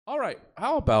right.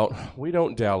 How about we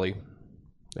don't dally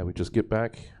and we just get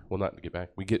back. Well, not get back.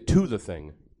 We get to the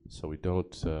thing, so we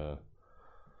don't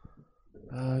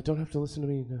have to listen to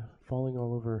me falling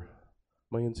all over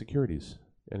my insecurities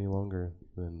any longer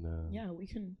than. Yeah, we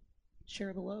can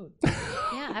share the load.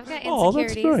 Yeah, I've got insecurities. Oh,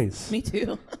 that's nice. Me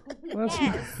too.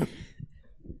 Yes.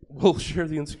 We'll share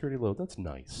the insecurity load. That's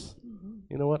nice.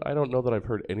 You know what? I don't know that I've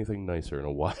heard anything nicer in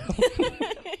a while.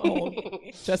 Oh,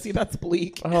 Jesse, that's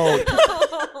bleak. Oh,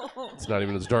 it's not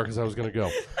even as dark as I was going to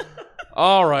go.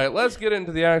 All right, let's get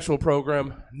into the actual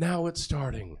program. Now it's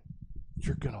starting.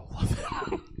 You're going to love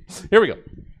it. Here we go.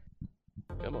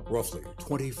 Come on. Roughly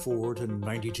 24 to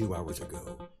 92 hours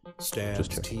ago, Stab's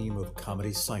Just checking. team of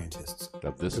comedy scientists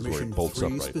Now, this is where it commissioned bolts up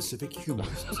 3 right. specific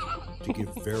humorists to give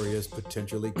various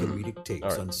potentially comedic takes All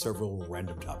right. on several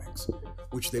random topics,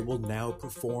 which they will now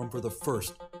perform for the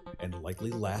first and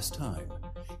likely last time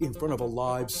in front of a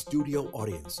live studio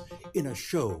audience in a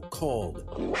show called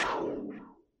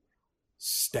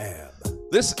Stab.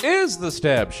 This is the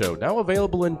Stab Show, now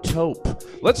available in Taupe.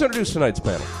 Let's introduce tonight's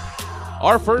panel.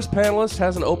 Our first panelist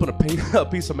hasn't opened a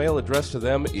piece of mail addressed to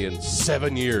them in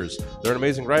 7 years. They're an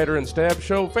amazing writer and Stab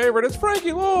Show favorite. It's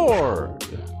Frankie Lord.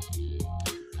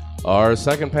 Our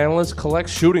second panelist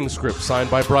collects shooting scripts signed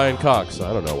by Brian Cox.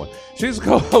 I don't know what. She's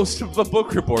co-host of the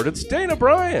Book Report. It's Dana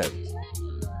Bryant.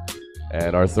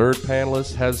 And our third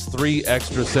panelist has 3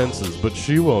 extra senses, but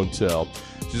she won't tell.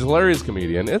 She's a hilarious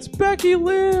comedian. It's Becky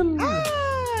Lynn.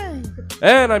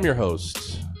 And I'm your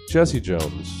host, Jesse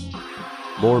Jones.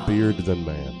 More beard than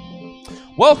man.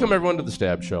 Welcome, everyone, to the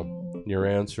Stab Show. Your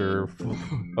answer...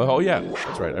 Oh, yeah,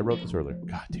 that's right. I wrote this earlier.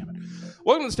 God damn it.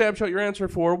 Welcome to the Stab Show. Your answer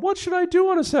for what should I do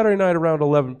on a Saturday night around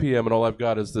 11 p.m. and all I've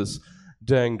got is this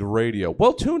danged radio.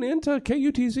 Well, tune in to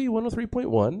KUTZ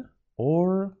 103.1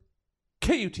 or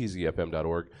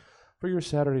KUTZFM.org for your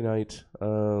Saturday night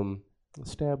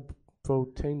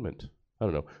Stab-fotainment. I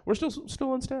don't know. We're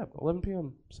still on Stab, 11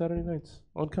 p.m. Saturday nights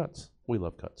on Cuts. We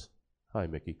love Cuts. Hi,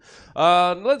 Mickey.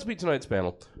 Let's meet tonight's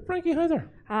panel. Frankie, hi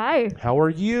there. Hi. How are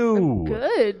you?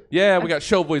 Good. Yeah, we got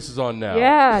show voices on now.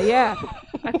 Yeah.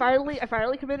 I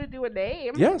finally committed to a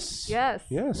name. Yes. Yes.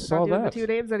 Yes, saw Not doing that. the 2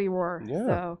 names anymore. Yeah.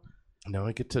 So. Now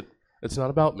I get to... It's not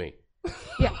about me.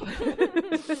 Yeah.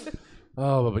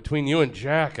 Oh, but between you and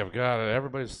Jack, I've got it.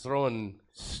 Everybody's throwing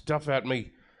stuff at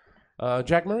me.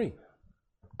 Jack Murray.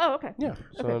 Oh, okay. Yeah.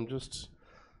 So Okay. I'm just...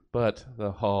 But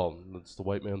the hall, it's the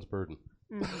white man's burden.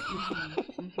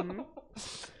 Mm-hmm.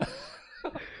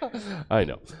 I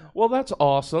know. Well, that's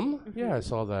awesome. Yeah, I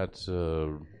saw that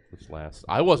this last...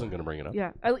 I wasn't going to bring it up.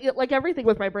 Yeah. Like everything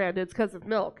with my brand, it's because of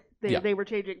milk. Yeah. They were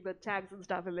changing the tags and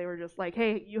stuff, and they were just like,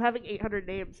 hey, you having 800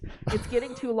 names. It's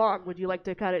getting too long. Would you like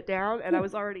to cut it down? And I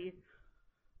was already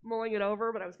mulling it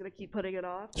over, but I was going to keep putting it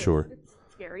off. Sure. It's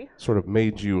scary. Sort of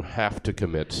made you have to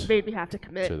commit Made me have to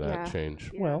commit. to that yeah.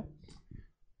 change. Yeah. Well,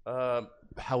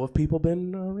 how have people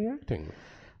been reacting?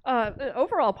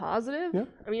 Overall positive. Yeah.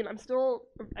 I mean, I'm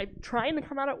trying to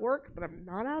come out at work, but I'm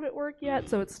not out at work yet,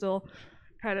 so it's still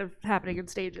kind of happening in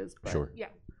stages. But Sure. Yeah.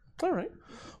 All right.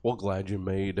 Well, glad you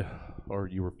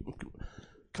were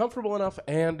comfortable enough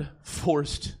and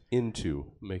forced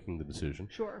into making the decision.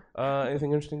 Sure.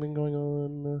 Anything interesting been going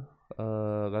on?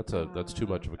 That's too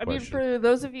much of a I mean, question. for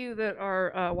those of you that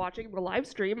are watching the live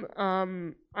stream,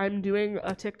 I'm doing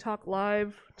a TikTok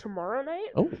live tomorrow night.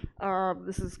 Oh.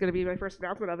 This is going to be my first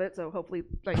announcement of it, so hopefully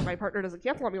my partner doesn't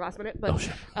cancel on me last minute. But Oh,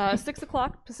 shit. 6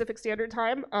 o'clock Pacific Standard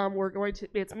Time,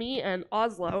 it's me and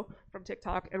Oslo from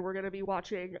TikTok, and we're going to be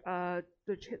watching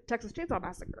the Texas Chainsaw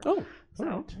Massacre. Oh. So,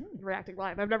 all right. reacting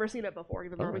live. I've never seen it before,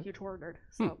 even though I'm a Alright. huge horror nerd.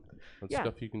 So, That's yeah.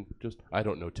 stuff you can just... I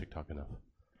don't know TikTok enough.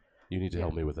 You need to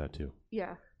help me with that, too.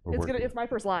 yeah. We're working. It's my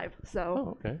first live,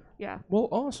 so, Oh, okay. yeah. Well,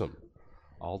 awesome.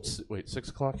 Wait, 6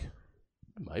 o'clock?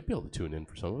 I might be able to tune in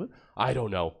for some of it. I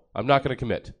don't know. I'm not going to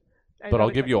commit. But I'll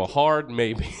give you a hard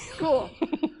maybe. Cool.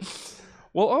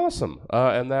 Well, awesome.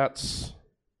 And that's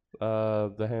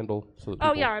the handle. So that Oh,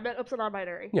 people- yeah, I'm at Oops and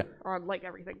Non-Binary. Yeah. On,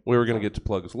 everything. We were going to get to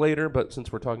plugs later, but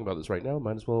since we're talking about this right now,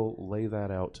 might as well lay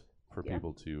that out for Yeah.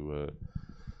 people to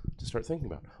start thinking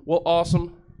about. Well,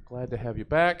 awesome. Glad to have you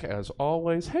back, as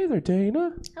always. Hey there,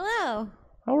 Dana. Hello.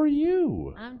 How are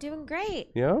you? I'm doing great.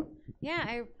 Yeah?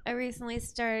 Yeah, I recently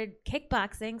started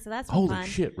kickboxing, so that's been Holy fun.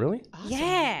 shit, really?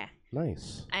 Yeah.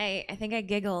 Nice. I think I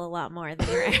giggle a lot more than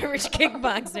your average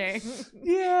kickboxer.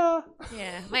 Yeah.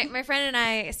 Yeah. My friend and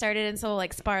I started and so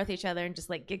spar with each other and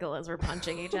just giggle as we're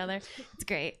punching each other. It's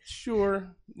great.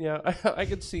 Sure. Yeah, I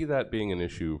could see that being an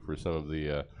issue for some of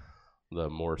the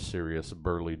more serious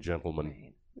burly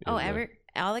gentlemen. Oh, in the-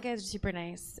 all the guys are super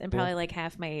nice and probably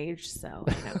half my age, so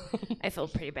I feel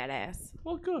pretty badass.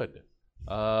 Well, good.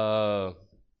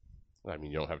 I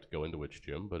mean, you don't have to go into which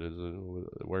gym, but is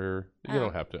it where you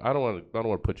don't have to. I don't want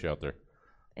to put you out there.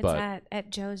 It's But-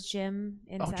 at Joe's gym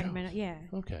in Sacramento. Joe's. Yeah,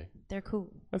 Okay, they're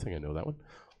cool. I think I know that one.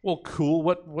 Well, cool.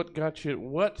 What got you?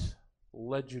 What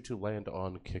led you to land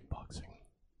on kickboxing?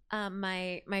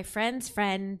 My friend's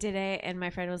friend did it, and my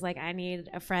friend was like, "I need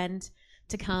a friend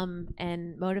to come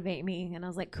and motivate me," and I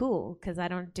was like, "Cool," because I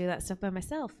don't do that stuff by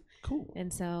myself. Cool.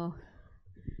 And so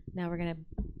now we're gonna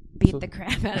beat So- the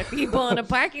crap out of people in a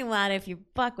parking lot if you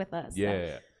fuck with us. So,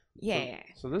 Yeah. yeah.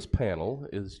 So this panel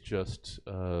is just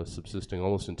subsisting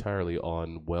almost entirely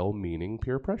on well-meaning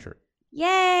peer pressure.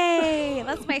 Yay!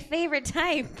 That's my favorite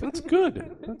type. That's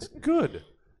good. That's good.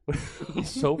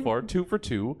 So far, 2 for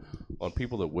 2 on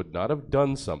people that would not have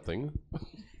done something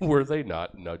were they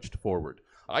not nudged forward.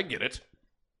 I get it.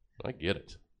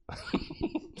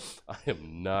 I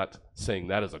am not saying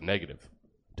that as a negative.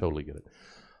 Totally get it.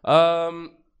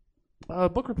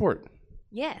 Book report.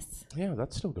 Yes. Yeah,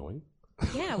 that's still going.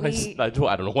 Yeah. I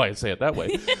don't know why I say it that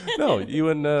way. No, you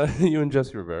and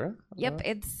Jesse Rivera. Yep,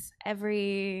 it's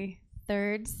every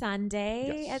third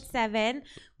Sunday Yes. at 7.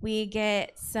 We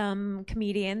get some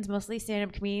comedians, mostly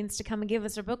stand-up comedians, to come and give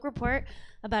us a book report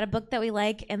about a book that we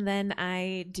like, and then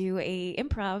I do a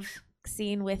improv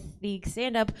scene with the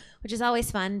stand-up, which is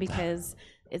always fun because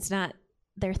it's not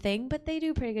their thing, but they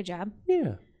do a pretty good job.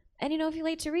 Yeah, And if you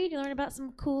like to read, you learn about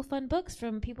some cool, fun books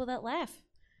from people that laugh.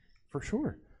 for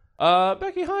sure.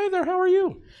 Becky, hi there. How are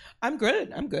you? I'm good.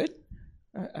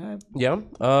 Yeah.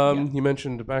 Yeah. You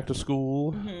mentioned back to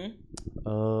school.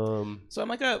 So I'm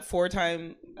like a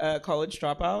 4-time college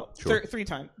dropout. Sure. 3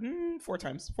 times. 4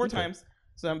 times. 4 Okay. times.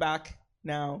 So I'm back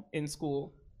now in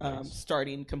school,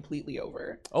 starting completely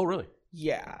over. Oh, really?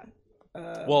 Yeah.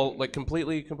 Well, like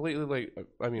completely, like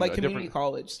I mean, like a community different,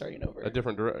 college starting over. a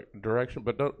different direction,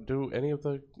 but don't do any of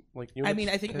the like. I Units mean,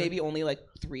 I think there? maybe only like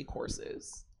 3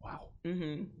 courses. Wow. I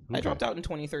Okay. dropped out in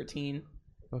 2013.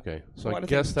 Okay, A so I lot of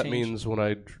guess things that changed. means when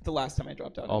I The last time I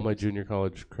dropped out. all my junior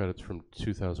college credits from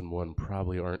 2001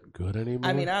 probably aren't good anymore.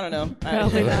 I mean, I don't know.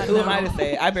 Probably not, Who am I no. to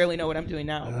say? I barely know what I'm doing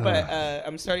now. But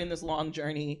I'm starting this long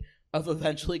journey of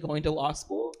eventually going to law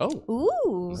school. Oh,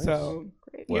 Ooh. So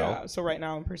Well, yeah. So right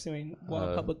now I'm pursuing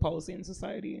public policy and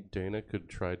society. Dana could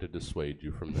try to dissuade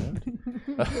you from that.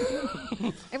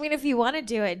 I mean, if you want to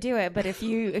do it, but if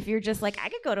you're just like, I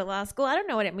could go to law school, I don't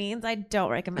know what it means, I don't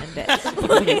recommend it.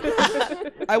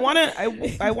 I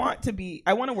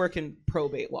want to work in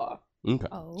probate law. Okay.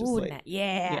 Oh, Just like-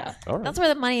 yeah. Yeah. All right. That's where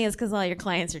the money is because all your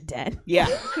clients are dead. Yeah.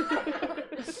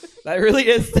 That really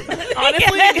is.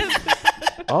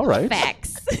 Honestly, All right.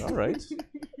 Facts. All right.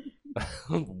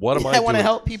 What am I I want to doing?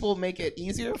 help people make it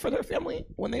easier for their family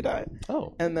when they die.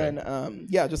 Oh. And okay.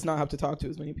 then just not have to talk to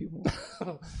as many people.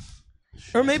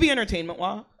 Or maybe entertainment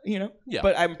law, Yeah.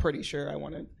 But I'm pretty sure I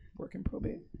want to work in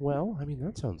probate. Well, I mean,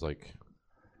 that sounds like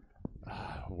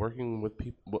working with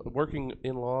people, working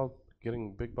in law,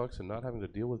 getting big bucks, and not having to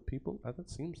deal with people. That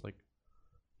seems like,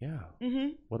 yeah. Mm-hmm.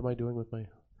 What am I doing with my?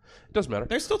 It doesn't matter.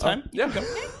 There's still time. You Yeah. can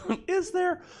go. Is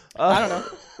there? I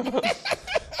don't know.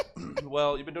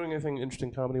 Well, you've been doing anything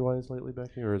interesting comedy-wise lately,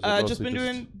 Becky, or is it Just mostly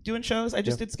been doing shows. I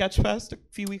just did Sketchfest a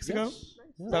few weeks ago. Yes.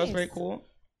 Yeah. That was Nice. very cool.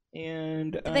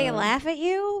 And Did they laugh at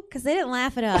you? Because they didn't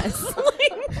laugh at us.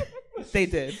 They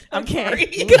did. I'm Okay.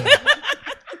 sorry.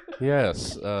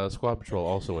 Yes. Squad Patrol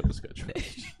also went to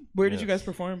Sketchfest. Where did Yeah. you guys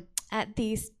perform? At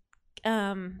the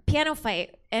piano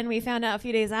fight, and we found out a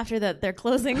few days after that they're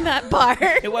closing that bar.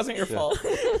 It wasn't your fault.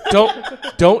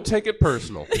 Don't take it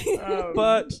personal. Um,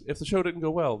 But if the show didn't go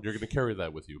well, you're going to carry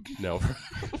that with you. No.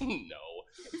 No.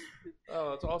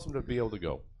 Oh, it's awesome to be able to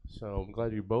go. So I'm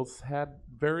glad you both had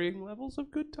varying levels of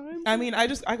good times. I mean, I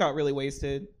got really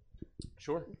wasted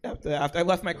Sure. after I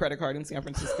left my credit card in San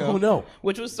Francisco. Oh, no.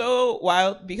 Which was so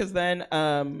wild because then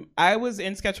I was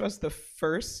in Sketchfest the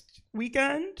first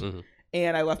weekend. Mhm.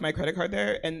 And I left my credit card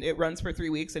there, and it runs for 3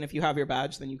 weeks. And if you have your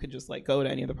badge, then you could just like go to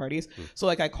any of the parties. So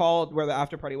like I called where the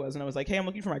after party was, and I was like, "Hey, I'm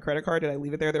looking for my credit card. Did I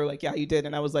leave it there?" They were like, "Yeah, you did."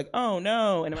 And I was like, "Oh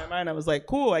no!" And in my mind, I was like,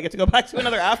 "Cool, I get to go back to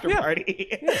another after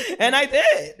party." And I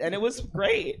did, and it was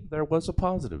great. There was a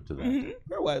positive to that.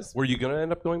 There was. Were you going to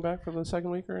end up going back for the second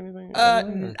week or anything?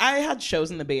 I had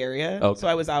shows in the Bay Area, Okay. so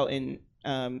I was out in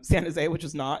San Jose, which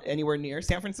is not anywhere near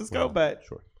San Francisco, Well, but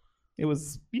sure. it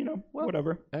was,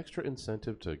 whatever. Extra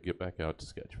incentive to get back out to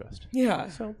Sketchfest. Yeah.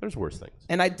 So there's worse things.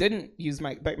 And I didn't use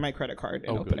my credit card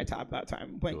and Oh, open good. a tab that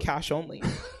time. Went Good. cash only.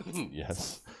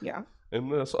 Yes. Yeah.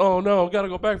 And this, oh no, got to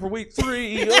go back for week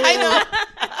 3. I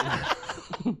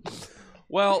know.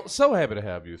 Well, so happy to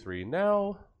have you three.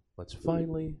 Now, let's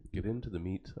finally get into the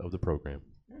meat of the program.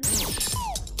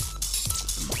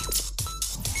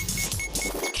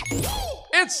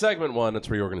 It's segment 1. It's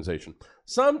reorganization.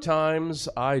 Sometimes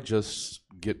I just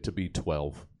get to be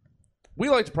 12. We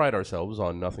like to pride ourselves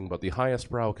on nothing but the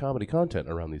highest brow comedy content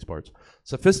around these parts.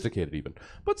 Sophisticated even.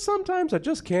 But sometimes I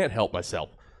just can't help myself.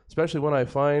 Especially when I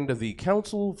find the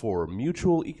Council for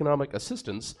Mutual Economic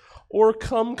Assistance, or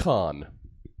CumCon.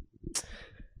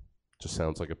 Just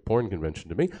sounds like a porn convention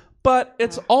to me. But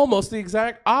it's almost the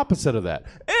exact opposite of that.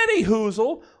 Any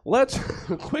hoozle, let's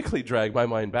quickly drag my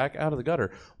mind back out of the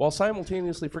gutter while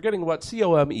simultaneously forgetting what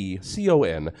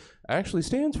COMECON actually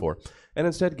stands for, and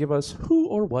instead give us who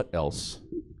or what else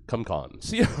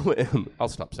CumCon. I'll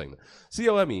stop saying that.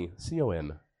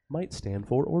 COMECON might stand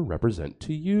for or represent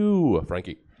to you.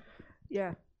 Frankie.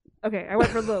 Yeah. Okay, I went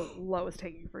for the lowest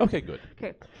hanging fruit. Okay, good.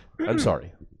 Okay. I'm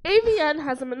sorry. AVN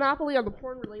has a monopoly on the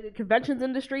porn-related conventions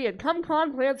industry, and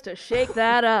CumCon plans to shake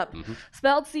that up.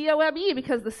 Spelled C-O-M-E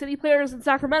because the city players in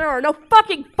Sacramento are no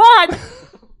fucking fun!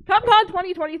 CumCon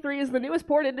 2023 is the newest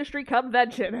porn industry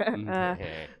convention.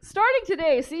 Starting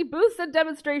today, see booths and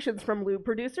demonstrations from lube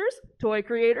producers, toy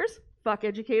creators, fuck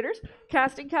educators,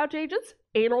 casting couch agents,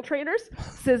 anal trainers,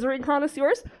 scissoring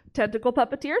connoisseurs, tentacle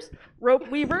puppeteers,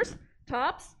 rope weavers,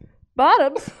 tops,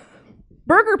 bottoms,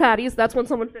 burger patties, that's when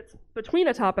someone fits between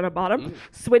a top and a bottom,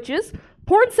 switches,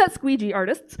 porn set squeegee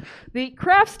artists, the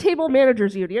Crafts Table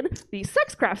Managers Union, the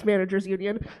Sex Crafts Managers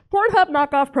Union, Pornhub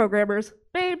knockoff programmers,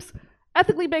 babes,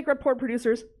 ethically bankrupt porn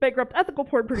producers, bankrupt ethical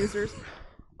porn producers,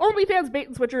 OnlyFans bait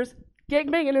and switchers,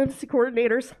 gangbang and intimacy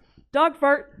coordinators, dog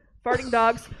fart, farting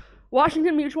dogs,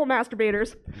 Washington Mutual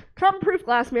masturbators, cum-proof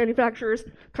glass manufacturers,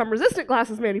 cum-resistant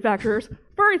glasses manufacturers,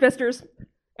 furry fisters,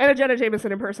 and a Jenna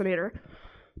Jameson impersonator.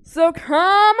 So come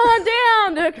on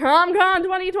down to CumCon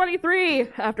 2023.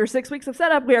 After 6 weeks of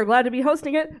setup, we are glad to be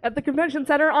hosting it at the Convention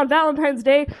Center on Valentine's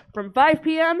Day from 5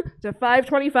 p.m. to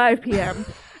 5:25 p.m.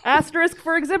 Asterisk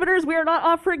for exhibitors, we are not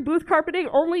offering booth carpeting,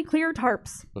 only clear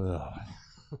tarps. Ugh.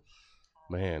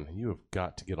 Man, you have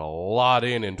got to get a lot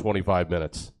in 25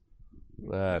 minutes.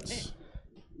 That's...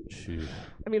 Shoot.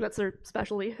 I mean, that's their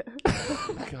specialty.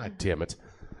 God damn it.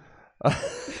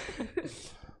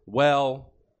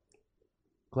 Well,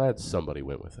 glad somebody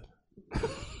went with it.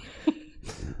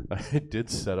 I did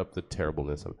set up the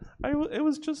terribleness of it. It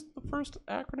was just the first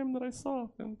acronym that I saw.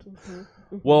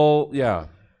 Well, yeah.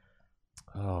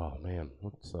 Oh man,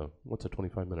 what's a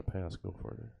 25-minute pass? Go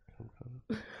for it.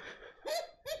 I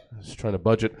was trying to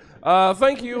budget.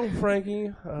 Thank you,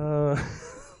 Frankie.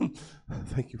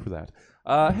 Thank you for that.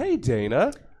 Hey,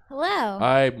 Dana. Hello.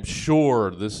 I'm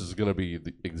sure this is going to be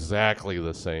exactly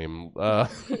the same.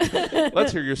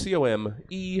 Let's hear your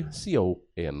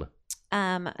COMECON.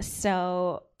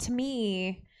 So to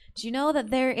me, do you know that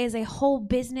there is a whole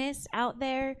business out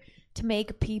there to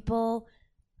make people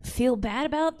feel bad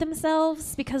about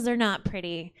themselves because they're not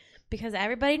pretty? Because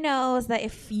everybody knows that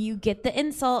if you get the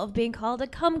insult of being called a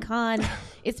CumCon,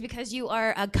 it's because you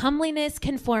are a comeliness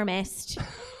conformist.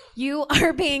 You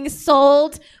are being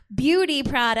sold beauty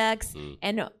products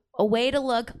and a way to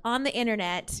look on the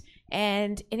internet.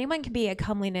 And anyone can be a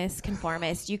comeliness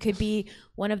conformist. You could be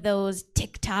one of those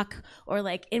TikTok or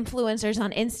like influencers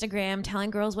on Instagram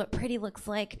telling girls what pretty looks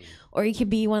like. Or you could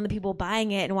be one of the people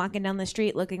buying it and walking down the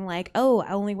street looking like, oh,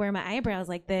 I only wear my eyebrows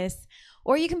like this.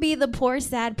 Or you can be the poor,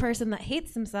 sad person that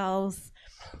hates themselves,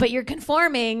 but you're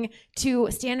conforming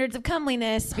to standards of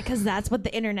comeliness because that's what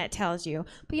the internet tells you.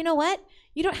 But you know what?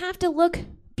 You don't have to look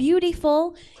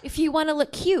beautiful if you want to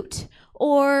look cute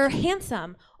or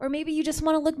handsome, or maybe you just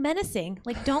want to look menacing.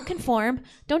 Like, don't conform.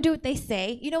 Don't do what they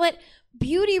say. You know what?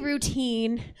 Beauty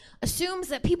routine assumes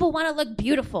that people want to look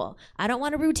beautiful. I don't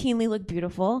want to routinely look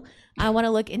beautiful. I want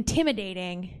to look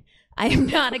intimidating. I am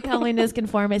not a comeliness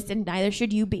conformist, and neither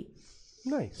should you be.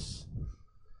 Nice.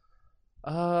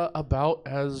 About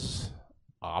as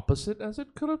opposite as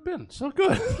it could have been. So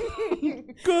good.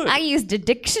 Good. I used a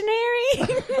dictionary.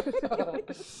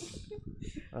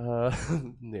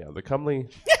 Yeah, the comely.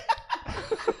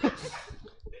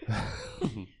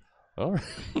 All right.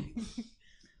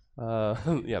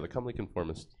 Yeah, the comely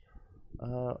conformist.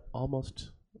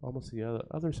 Almost the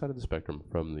other side of the spectrum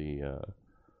from the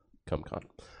CumCon.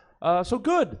 So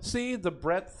good. See the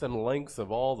breadth and length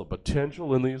of all the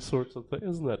potential in these sorts of things.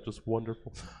 Isn't that just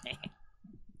wonderful?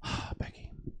 Becky.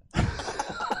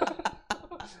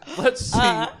 Let's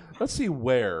see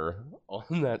where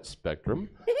on that spectrum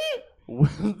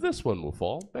this one will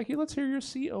fall. Becky, let's hear your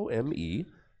COMECON.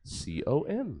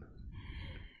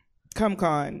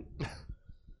 CumCon.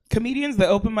 Comedians that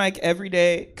open mic every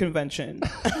day convention.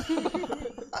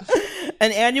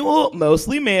 An annual,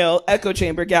 mostly male, echo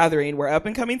chamber gathering where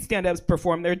up-and-coming stand-ups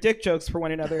perform their dick jokes for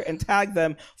one another and tag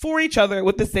them for each other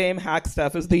with the same hack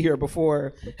stuff as the year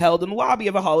before, held in the lobby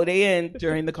of a Holiday Inn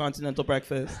during the Continental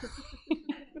Breakfast.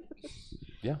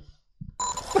 Yeah.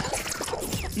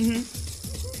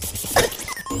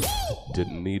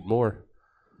 Didn't need more.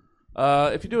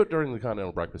 If you do it during the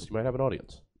Continental Breakfast, you might have an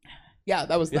audience. Yeah,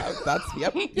 that's,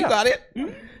 yep, you got it.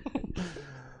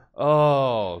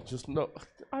 Oh, just no.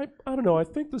 I don't know. I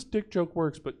think this dick joke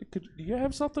works, but do you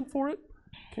have something for it?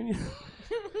 Can you?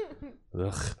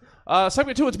 Ugh.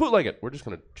 Segment 2, it's Bootleg It. We're just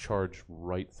going to charge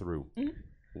right through.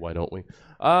 Why don't we?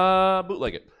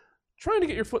 Bootleg It. Trying to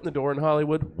get your foot in the door in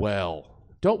Hollywood? Well,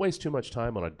 don't waste too much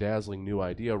time on a dazzling new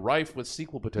idea rife with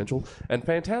sequel potential and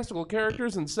fantastical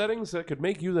characters and settings that could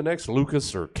make you the next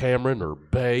Lucas or Cameron or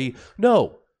Bay.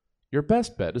 No. Your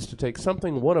best bet is to take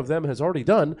something one of them has already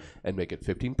done and make it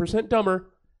 15% dumber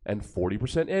and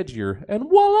 40% edgier, and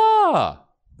voila!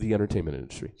 The entertainment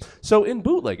industry. So in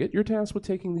Bootleg It, you're tasked with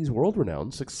taking these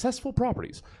world-renowned, successful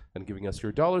properties and giving us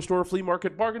your dollar store, flea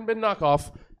market, bargain bin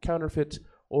knockoff, counterfeit,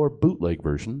 or bootleg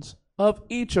versions of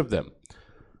each of them.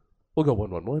 We'll go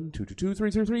 111, 222,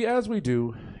 333, as we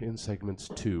do in segments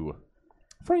 2.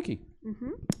 Frankie,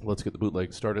 let's get the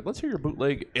bootleg started. Let's hear your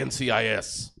bootleg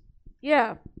NCIS.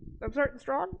 Yeah, I'm starting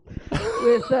strong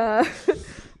with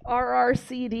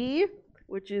RRCD,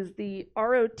 which is the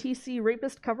ROTC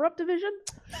Rapist Cover-Up Division.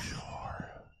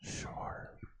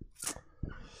 Sure.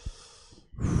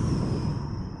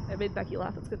 I made Becky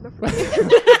laugh. It's good enough for me.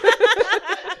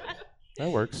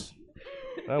 That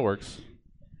works.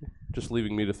 Just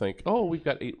leaving me to think, oh, we've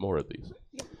got 8 more of these.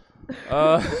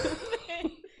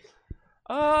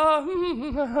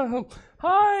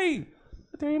 Hi,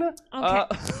 Dana.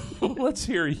 Okay. Let's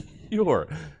hear your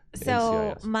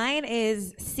So NCIS. mine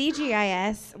is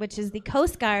CGIS, which is the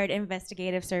Coast Guard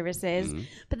Investigative Services.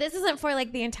 But this isn't for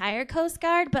like the entire Coast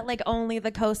Guard, but like only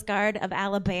the Coast Guard of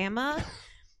Alabama.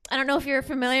 I don't know if you're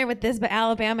familiar with this, but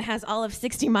Alabama has all of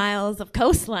 60 miles of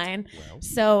coastline.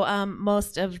 So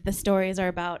most of the stories are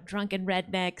about drunken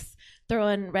rednecks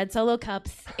throwing red Solo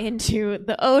cups into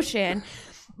the ocean.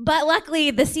 But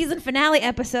luckily, the season finale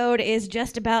episode is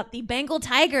just about the Bengal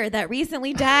tiger that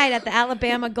recently died at the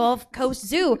Alabama Gulf Coast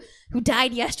Zoo, who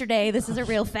died yesterday. This is a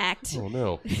real fact. Oh,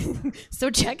 no.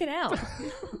 So check it out.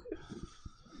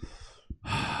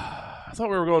 I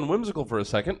thought we were going whimsical for a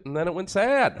second, and then it went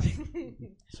sad.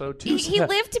 So He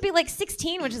lived to be like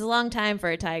 16, which is a long time for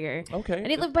a tiger. Okay. And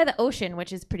he lived by the ocean,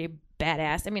 which is pretty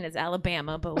badass. I mean, it's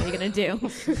Alabama, but what are you going to do?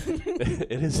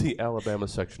 It is the Alabama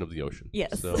section of the ocean.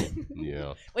 Yes. So,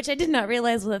 yeah. Which I did not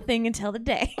realize was a thing until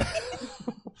today.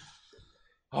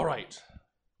 All right.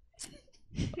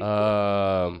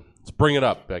 Let's bring it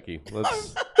up, Becky.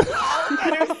 Let's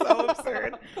That is so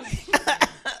absurd.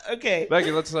 Okay.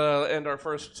 Becky, let's end our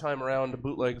first time around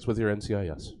bootlegs with your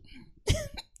NCIS.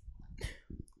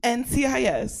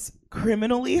 NCIS,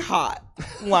 criminally hot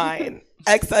line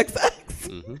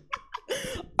XXX.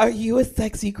 Are you a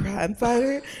sexy crime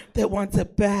fighter that wants a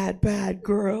bad, bad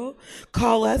girl?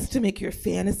 Call us to make your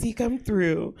fantasy come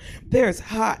through. There's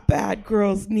hot, bad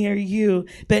girls near you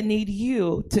that need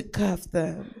you to cuff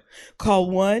them. Call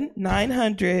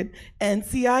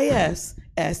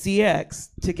 1-900-NCIS-SEX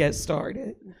to get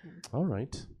started. All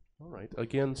right.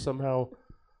 Again, somehow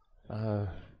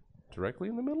directly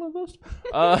in the middle of those?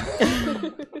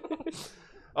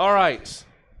 All right.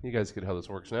 You guys get how this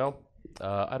works now.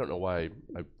 I don't know why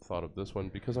I thought of this one,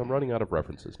 because I'm running out of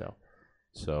references now.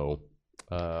 So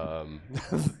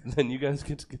then you guys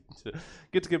get to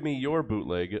give me your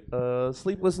bootleg.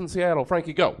 Sleepless in Seattle.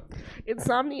 Frankie, go.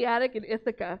 Insomniatic in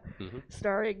Ithaca,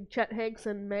 starring Chet Hanks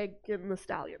and Megan Thee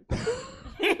Stallion.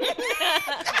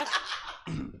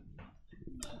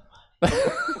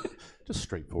 Just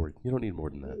straightforward. You don't need more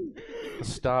than that.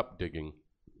 Stop digging.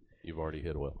 You've already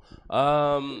hit oil.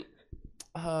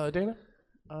 Dana?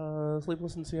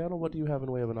 Sleepless in Seattle, what do you have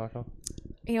in way of a knockoff?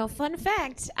 You know, fun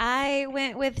fact, I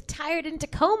went with Tired in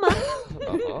Tacoma.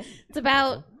 It's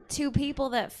about two people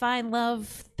that find love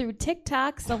through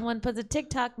TikTok. Someone puts a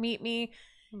TikTok meet me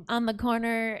on the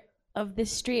corner of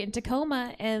this street in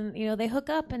Tacoma, and, you know, they hook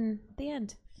up and the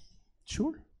end.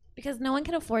 Sure. Because no one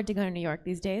can afford to go to New York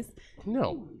these days.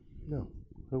 No.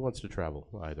 Who wants to travel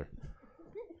either?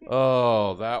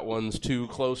 Oh, that one's too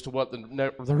close to what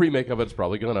the remake of it's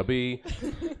probably going to be.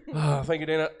 Thank you,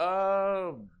 Dana.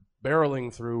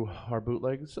 Barreling through our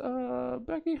bootlegs.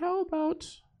 Becky, how about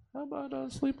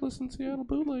Sleepless in Seattle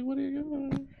bootleg? What do you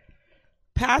got?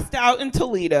 Passed out in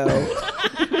Toledo.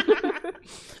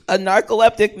 A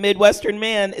narcoleptic Midwestern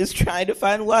man is trying to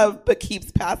find love but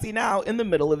keeps passing out in the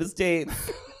middle of his dates.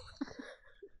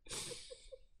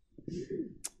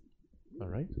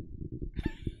 right?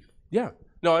 Yeah.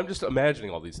 No, I'm just imagining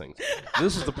all these things.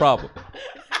 This is the problem.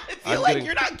 I feel like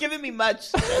you're not giving me much.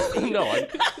 No,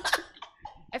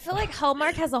 I feel like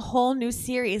Hallmark has a whole new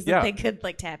series that they could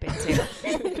like tap into.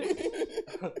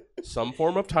 some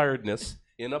form of tiredness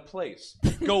in a place.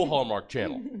 Go Hallmark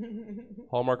Channel.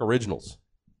 Hallmark Originals.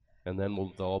 And then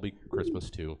they'll all be Christmas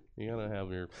too. You gotta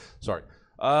have your... Sorry.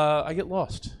 I get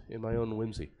lost in my own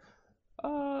whimsy.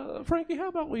 Frankie, how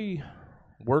about we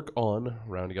work on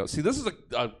rounding out... See, this is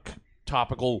a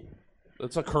topical...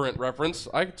 It's a current reference.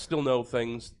 I still know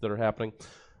things that are happening.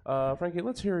 Frankie,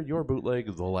 let's hear your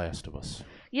bootleg, The Last of Us.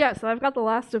 Yeah, so I've got The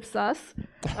Last of Us.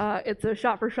 It's a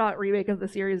shot-for-shot remake of the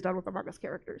series done with Among Us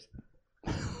characters.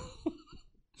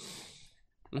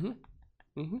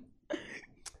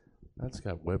 That's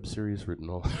got web series written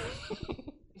all.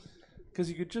 Because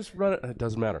you could just run it. It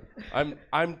doesn't matter.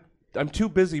 I'm too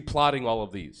busy plotting all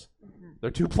of these.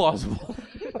 They're too plausible.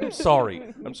 I'm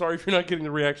sorry. I'm sorry if you're not getting the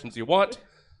reactions you want,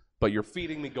 but you're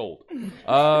feeding me gold.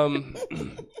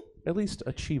 At least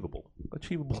achievable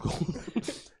gold.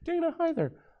 Dana, hi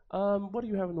there. What do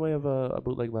you have in the way of a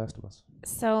bootleg Last of Us?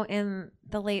 So in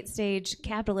the late stage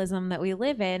capitalism that we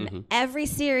live in, every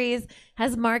series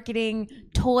has marketing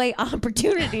toy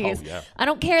opportunities. Oh, yeah. I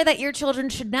don't care that your children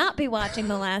should not be watching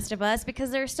The Last of Us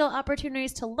because there are still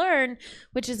opportunities to learn,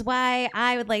 which is why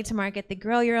I would like to market the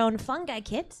Grow Your Own Fungi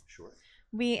Kit. Sure.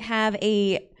 We have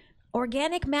a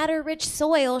organic matter-rich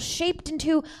soil shaped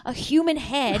into a human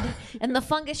head, and the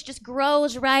fungus just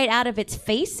grows right out of its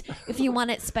face. If you want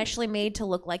it specially made to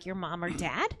look like your mom or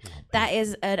dad, that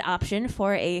is an option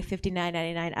for a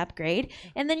 $59.99 upgrade.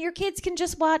 And then your kids can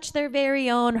just watch their very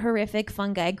own horrific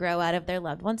fungi grow out of their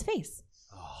loved one's face.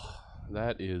 Oh,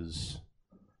 that is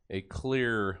a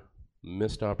clear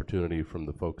missed opportunity from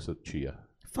the folks at Chia.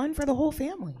 Fun for the whole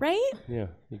family. Right? Yeah,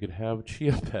 you could have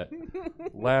Chia Pet,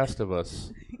 Last of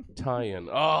Us, tie-in.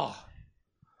 Oh,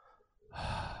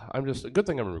 a good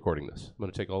thing I'm recording this. I'm going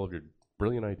to take all of your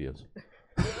brilliant ideas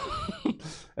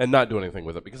and not do anything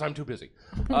with it because I'm too busy.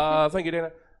 Thank you,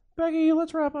 Dana. Becky,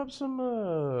 let's wrap up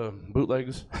some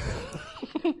bootlegs.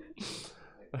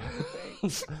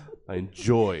 I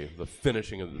enjoy the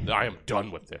finishing of I am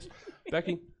done with this.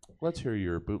 Becky, let's hear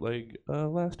your bootleg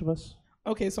Last of Us.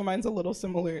 Okay, so mine's a little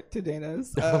similar to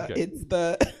Dana's. Okay. It's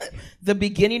the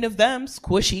beginning of them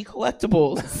squishy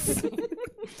collectibles.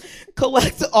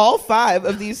 Collect all 5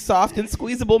 of these soft and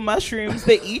squeezable mushrooms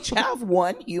that each have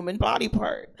one human body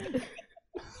part.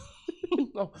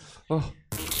 Keep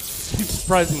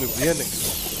surprising me with the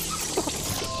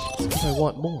ending. I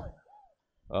want more.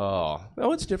 Oh,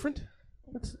 no, it's different.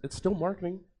 It's still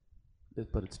marketing,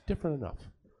 but it's different enough.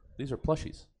 These are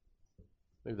plushies.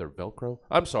 Maybe they're Velcro.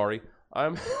 I'm sorry.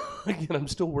 I'm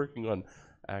still working on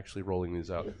actually rolling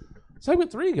these out. Segment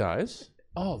 3, guys.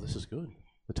 Oh, this is good.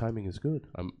 The timing is good.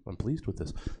 I'm pleased with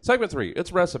this. Segment 3,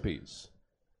 it's recipes.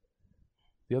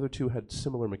 The other 2 had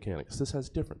similar mechanics. This has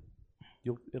different.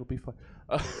 It'll be fun.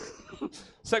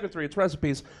 Segment 3, it's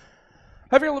recipes.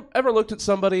 Have you ever looked at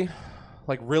somebody,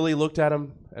 like really looked at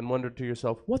them and wondered to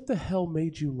yourself, what the hell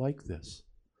made you like this?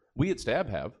 We at Stab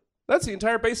have. That's the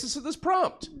entire basis of this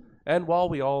prompt. And while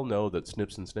we all know that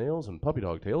snips and snails and puppy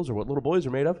dog tails are what little boys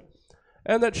are made of,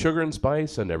 and that sugar and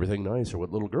spice and everything nice are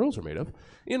what little girls are made of,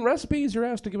 in recipes you're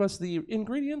asked to give us the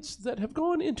ingredients that have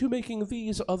gone into making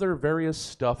these other various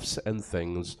stuffs and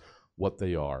things what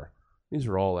they are. These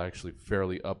are all actually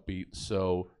fairly upbeat,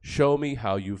 so show me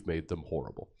how you've made them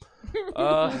horrible.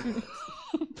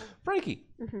 Frankie,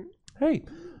 hey,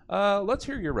 let's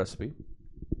hear your recipe.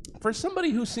 For somebody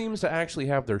who seems to actually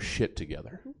have their shit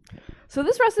together. So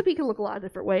this recipe can look a lot of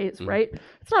different ways, right?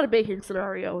 It's not a baking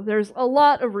scenario. There's a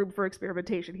lot of room for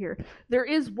experimentation here. There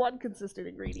is one consistent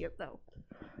ingredient, though.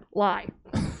 Lye.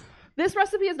 This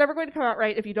recipe is never going to come out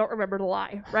right if you don't remember to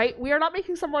lie, right? We are not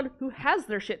making someone who has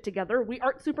their shit together. We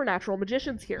aren't supernatural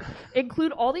magicians here.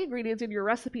 Include all the ingredients in your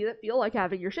recipe that feel like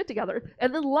having your shit together,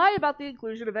 and then lie about the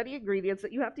inclusion of any ingredients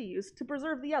that you have to use to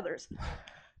preserve the others.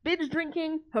 Binge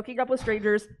drinking, hooking up with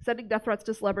strangers, sending death threats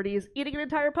to celebrities, eating an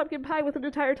entire pumpkin pie with an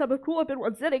entire tub of Cool Whip in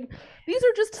one sitting. These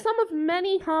are just some of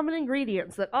many common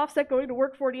ingredients that offset going to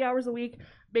work 40 hours a week,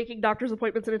 making doctor's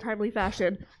appointments in a timely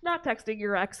fashion, not texting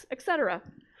your ex, etc.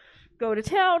 Go to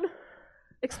town,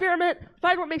 experiment,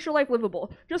 find what makes your life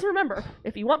livable. Just remember,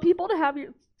 if you want people to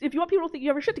think you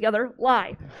have your shit together,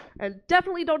 lie. And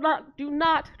definitely do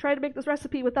not try to make this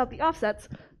recipe without the offsets.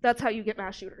 That's how you get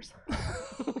mass shooters.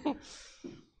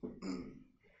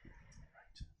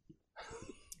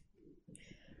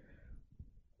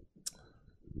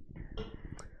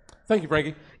 Thank you,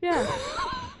 Frankie. Yeah.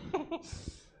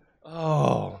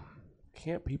 Oh,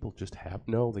 can't people just have...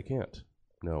 No, they can't.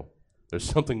 No. There's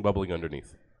something bubbling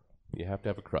underneath. You have to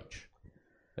have a crutch,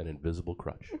 an invisible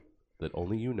crutch that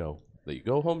only you know, that you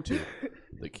go home to,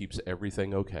 that keeps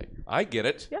everything okay. I get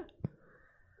it. Yeah.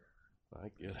 I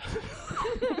get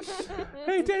it.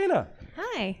 Hey, Dana.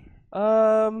 Hi.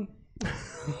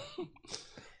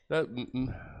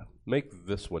 Make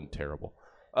this one terrible.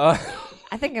 I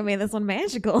think I made this one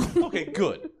magical. Okay,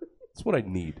 good. That's what I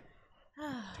need.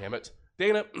 Damn it.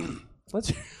 Dana,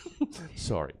 let's...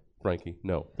 Sorry, Frankie.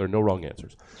 No, there are no wrong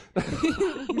answers.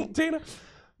 Dana,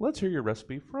 let's hear your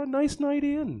recipe for a nice night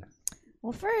in.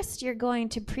 Well, first, you're going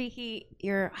to preheat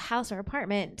your house or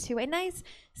apartment to a nice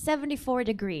 74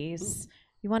 degrees.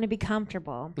 You want to be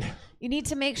comfortable. You need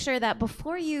to make sure that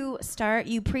before you start,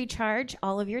 you pre-charge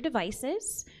all of your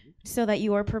devices so that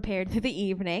you are prepared for the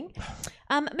evening.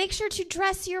 Make sure to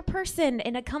dress your person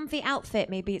in a comfy outfit.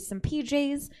 Maybe it's some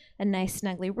PJs, a nice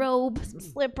snuggly robe, some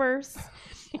slippers.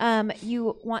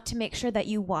 You want to make sure that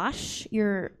you wash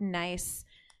your nice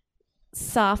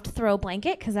soft throw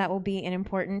blanket, because that will be an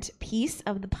important piece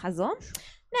of the puzzle.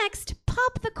 Next,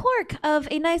 pop the cork of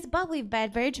a nice bubbly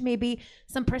beverage, maybe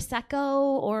some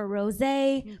Prosecco or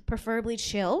rosé, preferably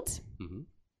chilled.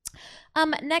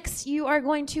 Next, you are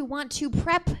going to want to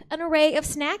prep an array of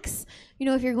snacks. You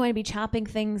know, if you're going to be chopping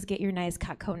things, get your nice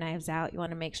Cutco knives out. You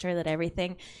want to make sure that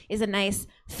everything is a nice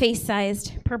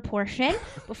face-sized proportion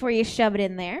before you shove it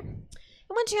in there.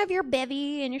 And once you have your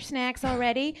bevy and your snacks all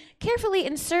ready, carefully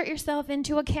insert yourself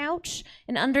into a couch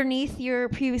and underneath your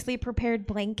previously prepared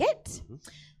blanket.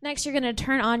 Next, you're going to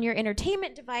turn on your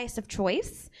entertainment device of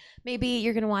choice. Maybe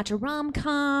you're going to watch a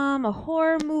rom-com, a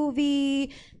horror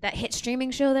movie, that hit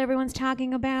streaming show that everyone's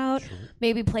talking about. Sure.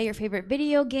 Maybe play your favorite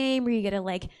video game where you get to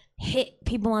like hit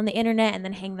people on the internet and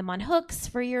then hang them on hooks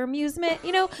for your amusement.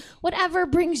 You know, whatever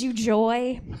brings you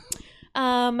joy.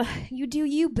 You do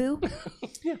you, boo.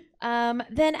 Yeah.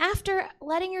 Then after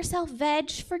letting yourself veg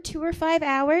for 2 or 5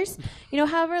 hours, you know,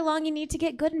 however long you need to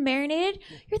get good and marinated,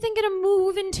 you're thinking of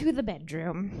move into the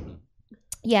bedroom.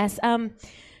 Yes,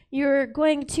 you're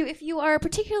going to, if you are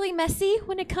particularly messy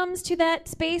when it comes to that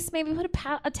space, maybe put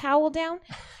a towel down.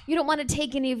 You don't want to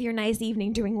take any of your nice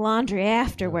evening doing laundry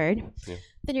afterward. Yeah.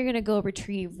 Then you're going to go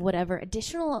retrieve whatever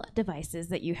additional devices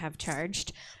that you have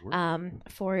charged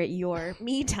for your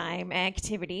me time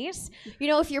activities. You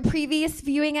know, if your previous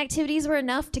viewing activities were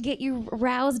enough to get you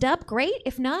roused up, great.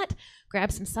 If not,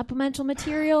 grab some supplemental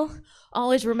material.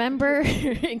 Always remember,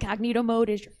 incognito mode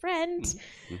is your friend.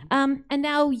 And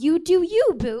now you do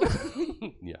you, boo.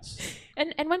 Yes.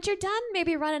 And once you're done,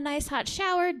 maybe run a nice hot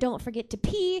shower. Don't forget to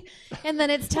pee. And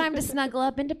then it's time to snuggle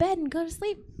up into bed and go to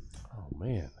sleep. Oh,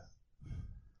 man.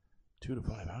 2 to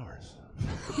 5 hours.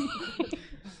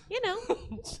 You know.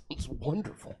 Sounds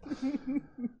wonderful.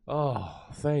 Oh,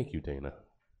 thank you, Dana.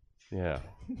 Yeah.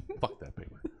 Fuck that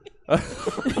paper.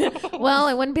 Well,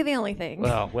 it wouldn't be the only thing.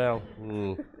 Well,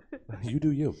 you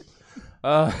do you.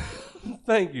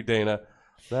 Thank you, Dana.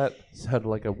 That sounded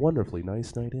like a wonderfully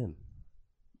nice night in.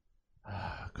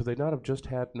 Could they not have just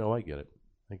had... No, I get it.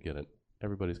 I get it.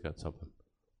 Everybody's got something.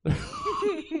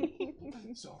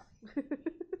 Sorry.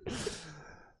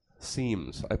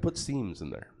 Seams. I put seams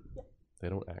in there. They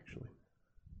don't actually.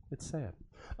 It's sad.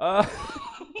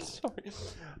 Sorry.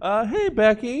 Hey,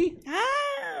 Becky.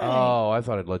 Hi. Oh, I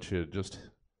thought I'd let you just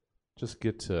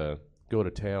get to go to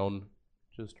town.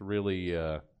 Just really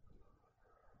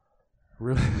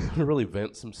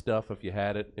vent some stuff if you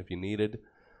had it, if you needed.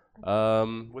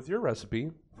 With your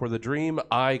recipe for the dream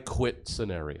I quit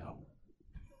scenario.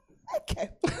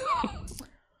 Okay.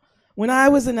 When I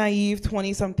was a naive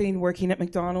 20-something working at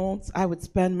McDonald's, I would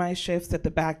spend my shifts at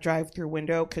the back drive-thru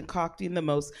window concocting the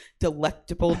most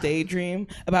delectable daydream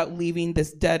about leaving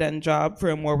this dead-end job for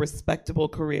a more respectable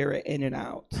career at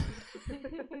In-N-Out.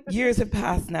 Years have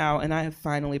passed now, and I have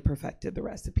finally perfected the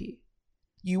recipe.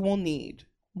 You will need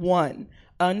 1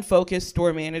 unfocused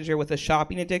store manager with a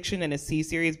shopping addiction and a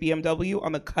C-Series BMW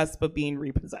on the cusp of being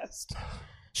repossessed.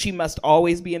 She must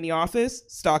always be in the office,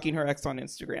 stalking her ex on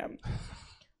Instagram.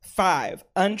 5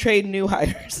 untrained new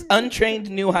hires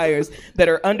that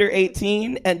are under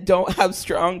 18 and don't have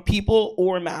strong people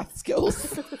or math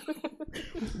skills.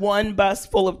 1 bus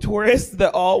full of tourists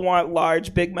that all want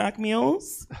large Big Mac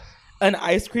meals, an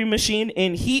ice cream machine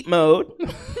in heat mode,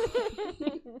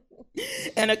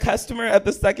 and a customer at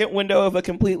the second window of a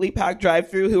completely packed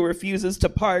drive-thru who refuses to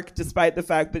park despite the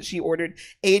fact that she ordered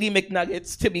 80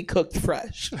 McNuggets to be cooked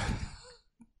fresh.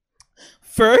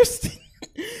 First,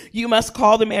 You must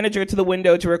call the manager to the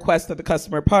window to request that the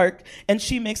customer park, and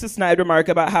she makes a snide remark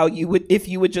about how if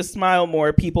you would just smile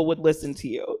more, people would listen to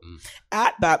you.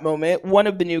 At that moment, one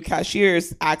of the new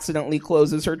cashiers accidentally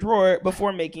closes her drawer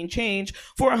before making change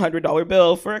for a $100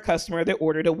 bill for a customer that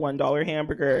ordered a $1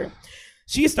 hamburger.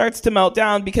 She starts to melt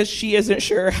down because she isn't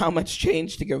sure how much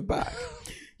change to give back.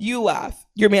 You laugh.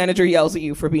 Your manager yells at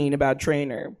you for being a bad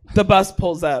trainer. The bus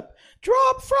pulls up.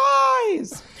 Drop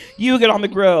fries! You get on the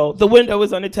grill. The window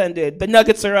is unattended. The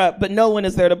nuggets are up, but no one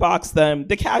is there to box them.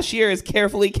 The cashier is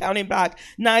carefully counting back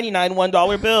 99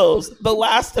 $1 bills, the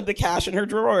last of the cash in her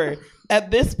drawer.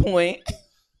 At this point,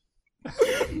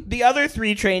 the other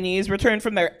 3 trainees return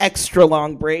from their extra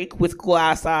long break with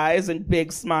glass eyes and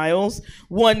big smiles.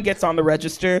 One gets on the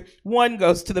register. One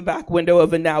goes to the back window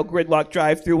of a now gridlocked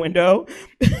drive-through window.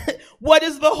 What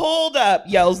is the holdup?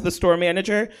 Yells the store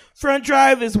manager. Front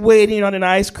drive is waiting on an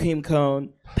ice cream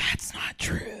cone. That's not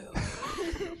true.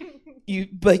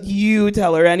 But you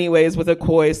tell her anyways with a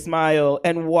coy smile,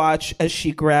 and watch as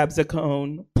she grabs a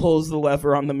cone, pulls the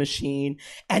lever on the machine,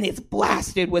 and it's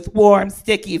blasted with warm,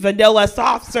 sticky vanilla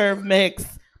soft serve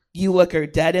mix. You look her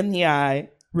dead in the eye,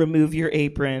 remove your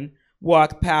apron,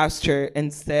 walk past her,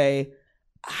 and say,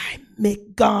 I'm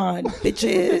McGone,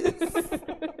 bitches.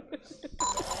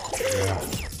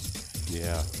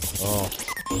 Yeah. Oh.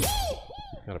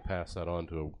 Gotta pass that on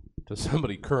to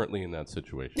somebody currently in that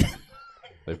situation.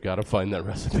 They've got to find that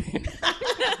recipe.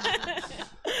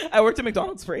 I worked at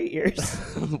McDonald's for 8 years.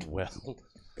 Well,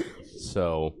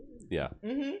 so yeah,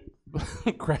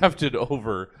 crafted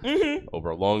over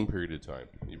a long period of time.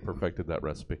 You perfected that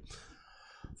recipe.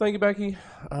 Thank you, Becky.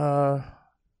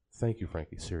 Thank you,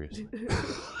 Frankie. Seriously.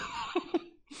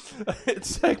 It's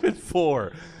segment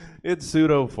 4. It's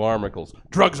pseudo-pharmacals.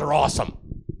 Drugs are awesome.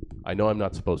 I know I'm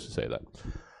not supposed to say that.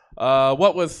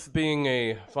 What with being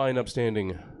a fine,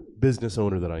 upstanding business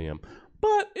owner that I am.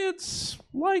 But it's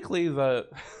likely that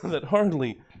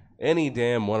hardly any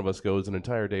damn one of us goes an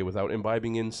entire day without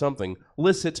imbibing in something,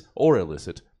 licit or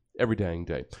illicit, every dang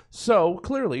day. So,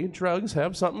 clearly, drugs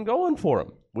have something going for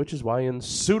them, which is why in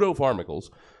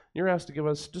pseudo-pharmacals, you're asked to give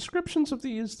us descriptions of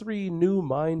these 3 new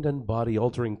mind and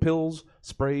body-altering pills,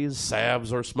 sprays,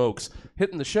 salves, or smokes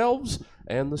hitting the shelves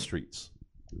and the streets.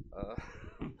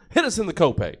 Hit us in the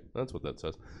copay. That's what that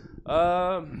says.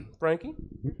 Frankie?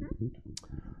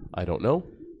 I don't know.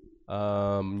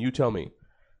 You tell me.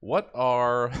 What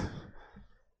are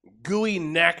gooey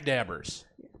knack dabbers?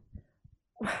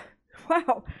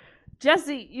 Wow.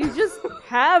 Jesse, you just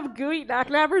have gooey knack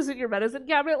nabbers in your medicine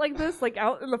cabinet like this, like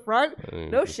out in the front?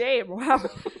 No shame. Wow.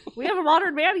 We have a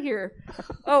modern man here.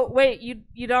 Oh, wait,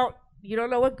 you don't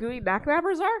know what gooey knack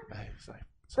nabbers are?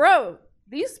 Bro,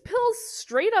 these pills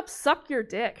straight up suck your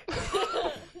dick.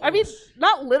 I mean,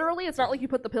 not literally. It's not like you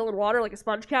put the pill in water like a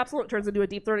sponge capsule and it turns into a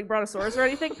deep-throating brontosaurus or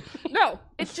anything. No,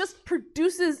 it just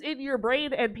produces in your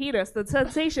brain and penis the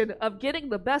sensation of getting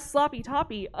the best sloppy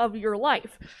toppy of your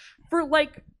life for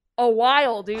like a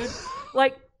while, dude.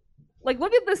 Like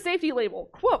look at the safety label.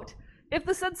 Quote, if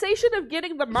the sensation of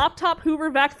getting the Mop Top Hoover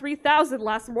Vac 3000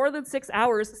 lasts more than 6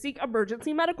 hours, seek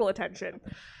emergency medical attention.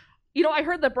 You know, I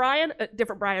heard that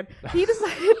different Brian, he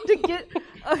decided to get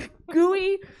a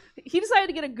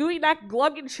gooey knack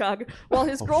glug and chug while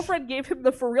his girlfriend gave him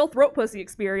the for real throat pussy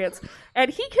experience.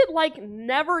 And he could, like,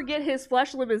 never get his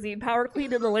flesh limousine power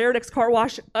cleaned in the Laerdix car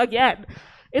wash again.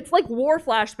 It's like war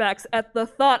flashbacks at the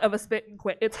thought of a spit and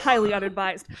quit. It's highly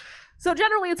unadvised. So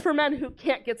generally it's for men who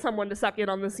can't get someone to suck in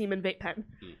on the semen vape pen.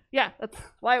 Yeah, that's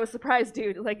why I was surprised,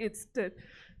 dude. Like, it's a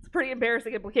pretty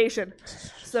embarrassing implication.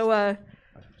 So,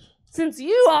 since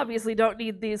you obviously don't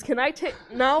need these, can I take...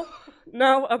 No?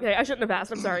 Okay, I shouldn't have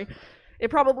asked. I'm sorry. It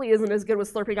probably isn't as good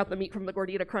with slurping out the meat from the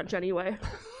Gordita Crunch anyway.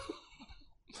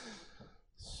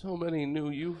 So many new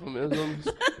euphemisms.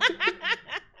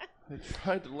 I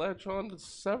tried to latch on to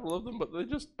several of them, but they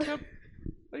just kept...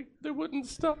 They wouldn't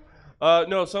stop.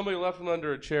 No, somebody left them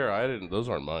under a chair. I didn't. Those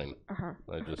aren't mine. Uh-huh.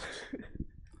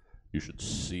 You should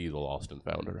see the lost and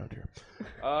found around here.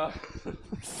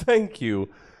 Thank you,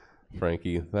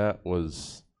 Frankie. That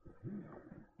was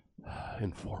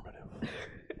informative.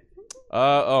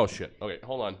 Oh, shit. Okay,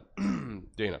 hold on.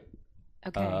 Dana.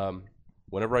 Okay.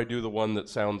 Whenever I do the one that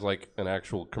sounds like an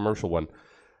actual commercial one,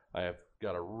 I have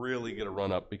got to really get a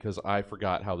run-up because I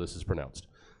forgot how this is pronounced.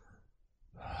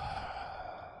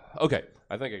 Okay,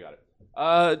 I think I got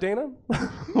it. Dana,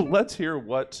 let's hear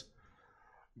what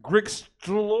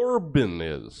Grixlorben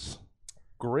is.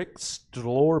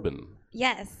 Grixlorben.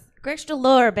 Yes. Grixel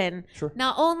Lorben. Sure.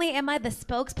 Not only am I the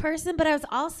spokesperson, but I was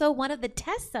also one of the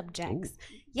test subjects.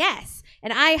 Ooh. Yes,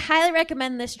 and I highly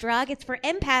recommend this drug. It's for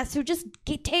empaths who just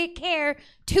take care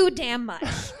too damn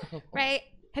much, right?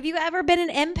 Have you ever been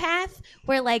an empath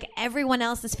where, like, everyone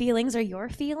else's feelings are your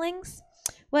feelings?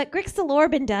 What Grixel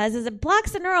Lorben does is it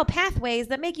blocks the neural pathways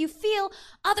that make you feel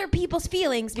other people's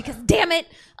feelings because, damn it,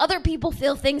 other people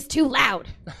feel things too loud.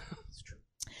 That's true.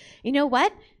 You know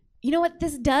what? You know what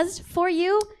this does for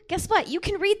you? Guess what? You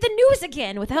can read the news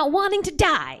again without wanting to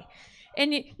die.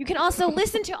 And you can also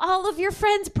listen to all of your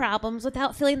friends' problems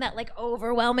without feeling that, like,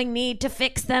 overwhelming need to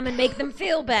fix them and make them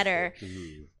feel better.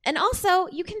 And also,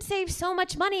 you can save so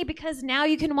much money because now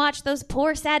you can watch those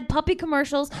poor, sad puppy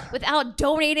commercials without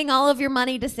donating all of your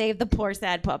money to save the poor,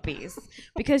 sad puppies.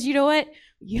 Because you know what?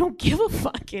 You don't give a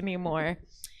fuck anymore.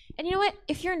 And you know what?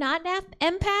 If you're not an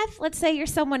empath, let's say you're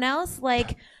someone else,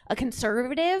 like a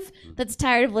conservative that's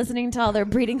tired of listening to all their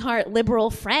bleeding heart liberal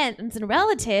friends and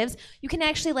relatives, you can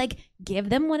actually, like, give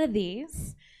them one of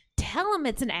these, tell them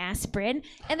it's an aspirin,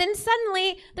 and then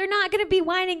suddenly they're not going to be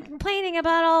whining and complaining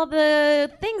about all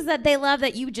the things that they love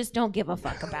that you just don't give a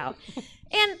fuck about.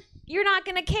 And you're not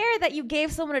going to care that you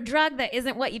gave someone a drug that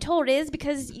isn't what you told it is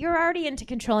because you're already into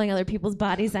controlling other people's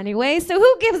bodies anyway, so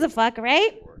who gives a fuck,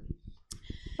 right?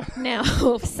 Now,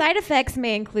 side effects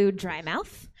may include dry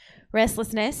mouth,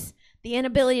 restlessness, the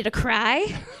inability to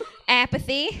cry,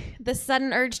 apathy, the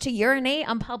sudden urge to urinate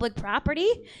on public property,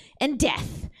 and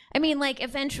death. I mean, like,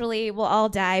 eventually we'll all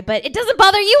die, but it doesn't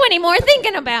bother you anymore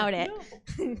thinking about it.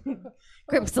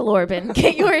 Grixel Lorben,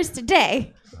 get yours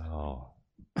today. Oh.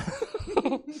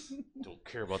 Don't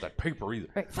care about that paper either.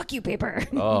 Right, fuck you, paper.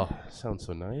 Oh, sounds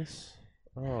so nice.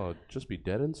 Oh, just be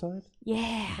dead inside?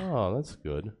 Yeah. Oh, that's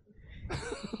good.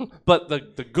 But the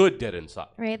good dead inside.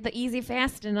 Right, the easy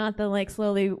fast and not the, like,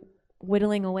 slowly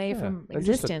whittling away from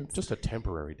existence. Just a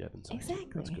temporary dead inside. Exactly.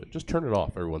 That's good. Just turn it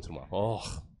off every once in a while.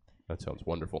 Oh, that sounds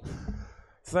wonderful.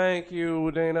 Thank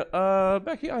you, Dana.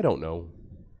 Becky, I don't know.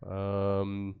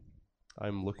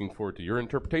 I'm looking forward to your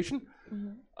interpretation.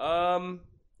 Mm-hmm.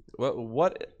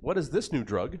 What is this new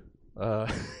drug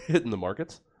hitting the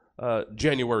markets?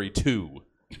 January 2.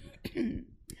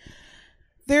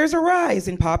 There's a rise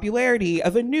in popularity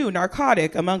of a new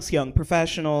narcotic amongst young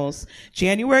professionals.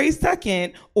 January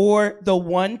 2nd, or the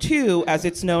 1-2 as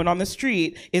it's known on the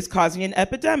street, is causing an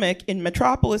epidemic in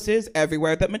metropolises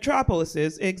everywhere that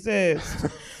metropolises exist.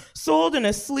 Sold in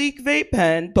a sleek vape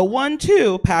pen, the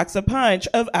 1-2 packs a punch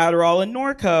of Adderall and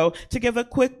Norco to give a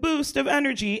quick boost of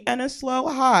energy and a slow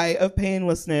high of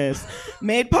painlessness.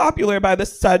 Made popular by the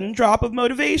sudden drop of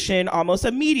motivation almost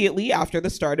immediately after the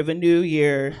start of a new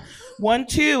year.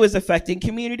 1-2 is affecting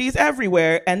communities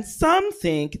everywhere, and some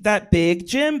think that big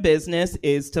gym business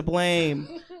is to blame.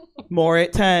 More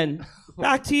at 10.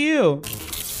 Back to you.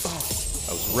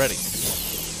 I was ready.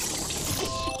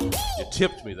 You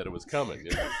tipped me that it was coming.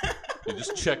 You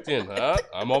just checked in. Huh?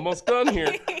 I'm almost done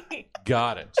here.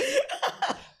 Got it.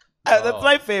 That's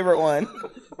my favorite one.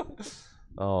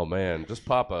 Oh, man. Just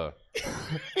pop a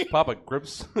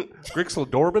Grixel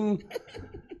Lorben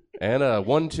and a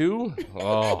 1-2.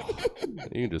 Oh,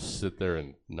 you can just sit there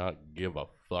and not give a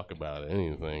fuck about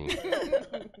anything.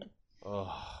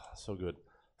 Oh, so good.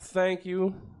 Thank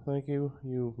you.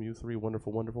 You three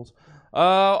wonderful wonderfuls.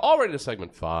 Already to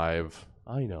segment 5.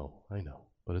 I know,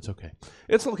 but it's okay.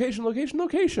 It's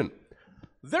location.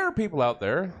 There are people out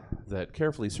there that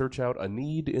carefully search out a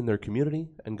need in their community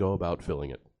and go about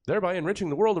filling it, thereby enriching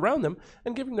the world around them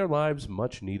and giving their lives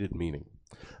much-needed meaning.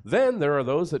 Then there are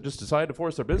those that just decide to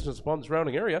force their business upon the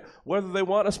surrounding area, whether they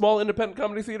want a small independent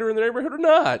comedy theater in their neighborhood or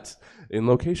not. In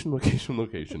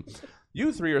location.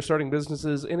 You three are starting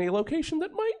businesses in a location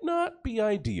that might not be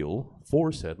ideal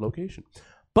for said location.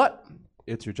 But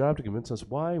it's your job to convince us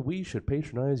why we should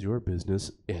patronize your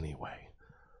business anyway.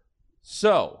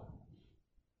 So,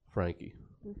 Frankie.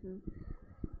 Mm-hmm.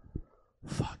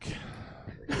 Fuck.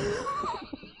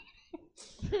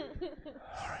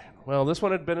 All right. Well, this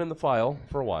one had been in the file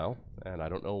for a while, and I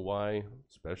don't know why,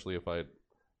 especially if I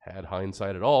had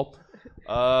hindsight at all.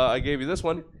 I gave you this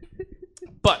one.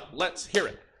 But let's hear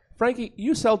it. Frankie,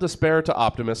 you sell despair to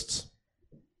optimists.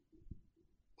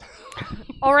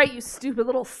 All right, you stupid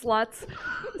little sluts.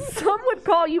 Some would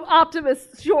call you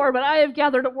optimists, sure, but I have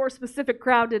gathered a more specific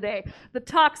crowd today. The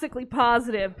toxically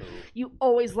positive. You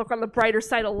always look on the brighter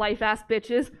side of life, ass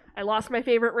bitches. I lost my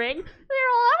favorite ring. They're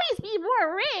always be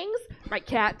more rings. My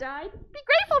cat died. Be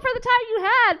grateful for the time you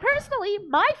had. Personally,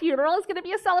 my funeral is going to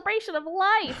be a celebration of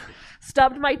life.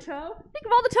 Stubbed my toe. Think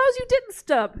of all the toes you didn't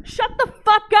stub. Shut the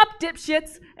fuck up,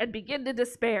 dipshits, and begin to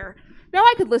despair. Now,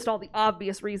 I could list all the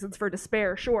obvious reasons for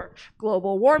despair, sure.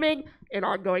 Global warming, an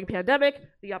ongoing pandemic,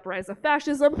 the uprise of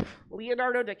fascism,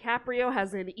 Leonardo DiCaprio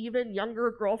has an even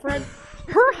younger girlfriend.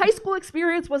 Her high school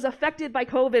experience was affected by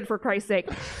COVID, for Christ's sake.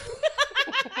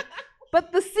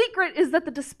 But the secret is that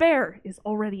the despair is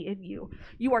already in you.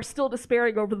 You are still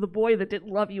despairing over the boy that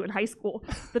didn't love you in high school,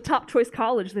 the top choice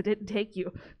college that didn't take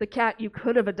you, the cat you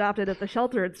could have adopted at the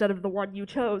shelter instead of the one you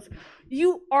chose.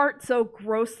 You aren't so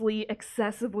grossly,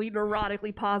 excessively,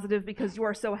 neurotically positive because you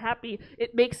are so happy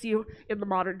it makes you, in the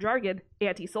modern jargon,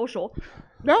 antisocial.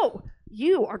 No.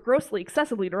 You are grossly,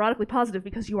 excessively, neurotically positive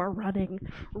because you are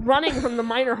running. Running from the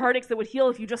minor heartaches that would heal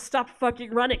if you just stopped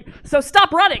fucking running. So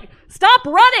stop running! Stop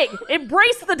running!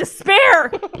 Embrace the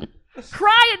despair!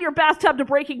 Cry in your bathtub to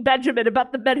Breaking Benjamin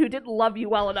about the men who didn't love you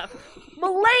well enough.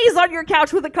 Malaise on your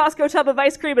couch with a Costco tub of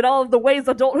ice cream and all of the ways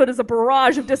adulthood is a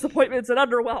barrage of disappointments and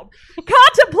underwhelm.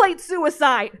 Contemplate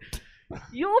suicide!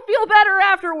 You'll feel better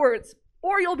afterwards.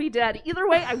 Or you'll be dead. Either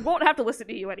way, I won't have to listen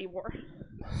to you anymore.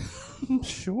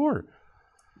 Sure.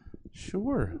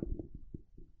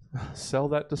 Sell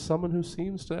that to someone who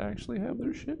seems to actually have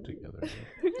their shit together.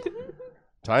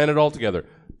 Tying it all together.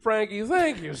 Frankie,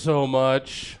 thank you so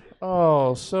much.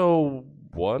 Oh, so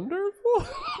wonderful.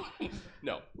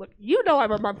 No. Look, you know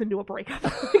I'm a month into a breakup.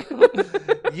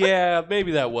 Yeah,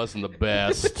 maybe that wasn't the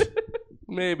best.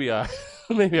 Maybe I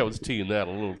was teeing that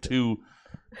a little too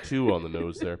on the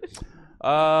nose there.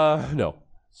 No.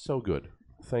 So good.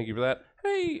 Thank you for that.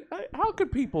 Hey, how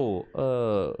could people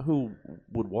who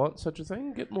would want such a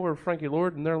thing get more Frankie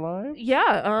Lord in their lives?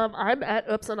 Yeah, I'm at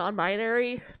Oops and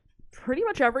Non-Binary pretty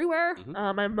much everywhere. Mm-hmm.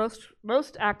 I'm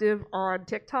most active on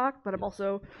TikTok, but I'm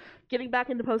also getting back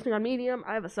into posting on Medium.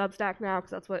 I have a Substack now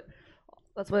because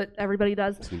that's what everybody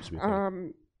does. Seems to be a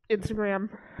thing. Instagram.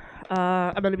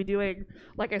 I'm going to be doing,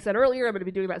 like I said earlier, I'm going to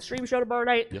be doing that stream show tomorrow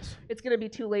night. Yes. It's going to be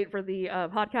too late for the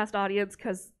podcast audience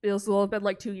because this will have been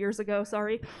like 2 years ago.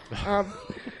 Sorry. I'm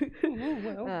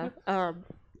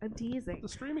teasing. The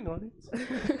streaming audience.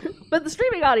 But the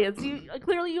streaming audience,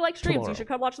 clearly you like streams. Tomorrow. You should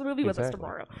come watch the movie with us Exactly.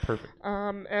 tomorrow. Perfect.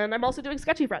 And I'm also doing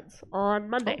Sketchy Friends on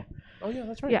Monday. Oh, yeah,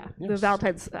 that's right. Yeah, the Yes.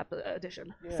 Valentine's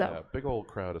edition. Yeah, So big old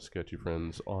crowd of sketchy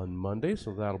friends on Monday,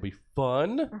 so that'll be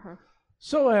fun. uh-huh.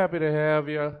 So happy to have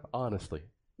you. Honestly,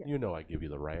 Yeah. you know I give you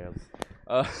the razz.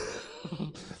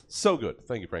 So good.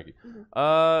 Thank you, Frankie.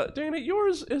 Mm-hmm. Dana,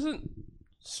 yours isn't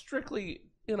strictly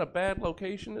in a bad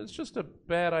location. It's just a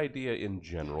bad idea in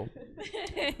general.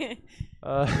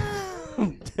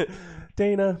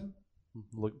 Dana,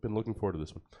 been looking forward to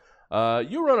this one.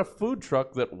 You run a food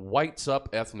truck that whites up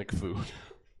ethnic food.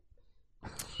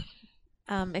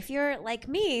 If you're like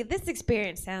me, this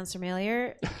experience sounds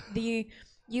familiar.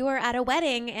 You are at a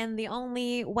wedding and the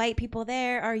only white people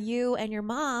there are you and your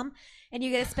mom, and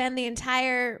you get to spend the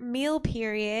entire meal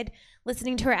period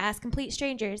listening to her ask complete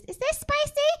strangers, "Is this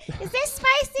spicy? Is this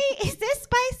spicy? Is this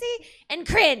spicy?" and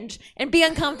cringe and be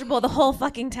uncomfortable the whole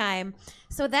fucking time.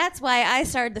 So that's why I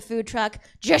started the food truck.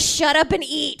 Just shut up and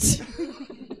eat.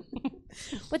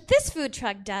 What this food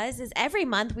truck does is every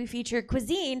month we feature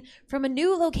cuisine from a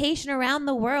new location around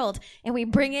the world, and we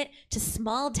bring it to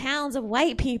small towns of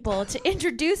white people to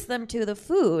introduce them to the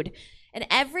food. And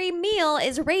every meal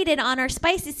is rated on our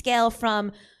spicy scale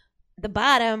from the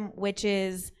bottom, which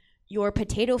is your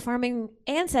potato farming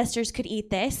ancestors could eat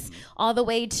this, all the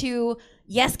way to,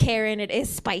 yes, Karen, it is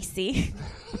spicy.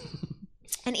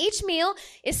 And each meal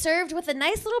is served with a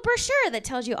nice little brochure that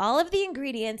tells you all of the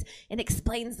ingredients and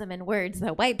explains them in words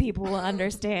that white people will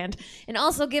understand, and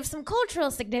also gives some cultural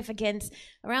significance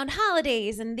around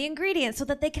holidays and the ingredients so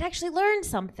that they can actually learn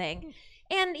something.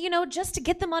 And, just to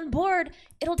get them on board,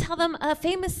 it'll tell them a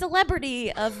famous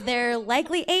celebrity of their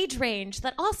likely age range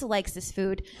that also likes this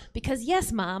food. Because,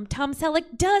 yes, Mom, Tom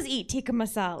Selleck does eat tikka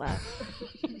masala.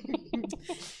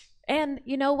 And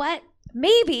you know what?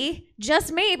 Maybe,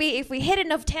 just maybe, if we hit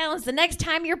enough towns, the next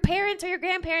time your parents or your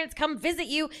grandparents come visit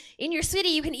you in your city,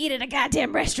 you can eat at a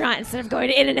goddamn restaurant instead of going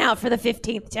to In-N-Out for the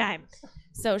 15th time.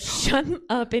 So shut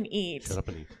up and eat. Shut up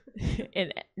and eat.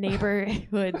 In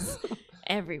neighborhoods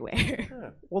everywhere.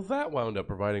 Yeah. Well, that wound up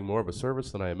providing more of a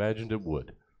service than I imagined it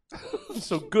would.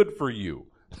 So good for you.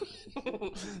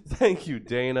 Thank you,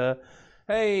 Dana.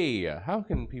 Hey, how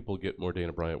can people get more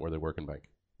Dana Bryant where they work in bank?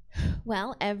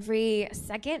 Well, every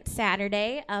second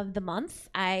Saturday of the month,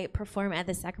 I perform at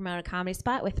the Sacramento Comedy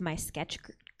Spot with my sketch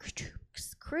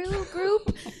crew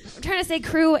group. I'm trying to say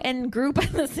crew and group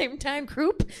at the same time.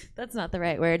 Group? That's not the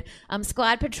right word.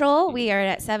 Squad Patrol. We are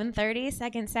at 7:30,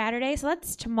 second Saturday. So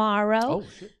that's tomorrow. Oh,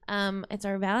 shit. It's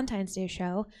our Valentine's Day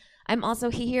show. I'm also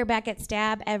here back at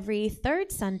Stab every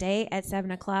third Sunday at 7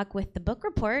 o'clock with the book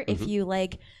report. If you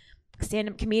like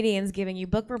stand-up comedians giving you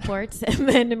book reports and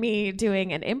then me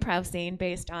doing an improv scene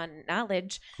based on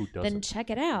knowledge, then check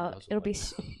it out. It'll be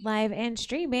live and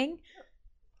streaming.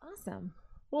 Awesome.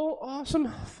 Well, awesome.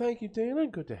 Thank you, Dana.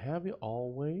 Good to have you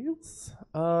always.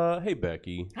 Hey,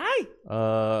 Becky.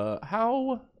 Hi.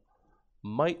 How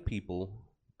might people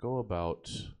go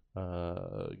about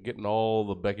getting all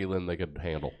the Becky Lynn they could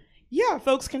handle? Yeah,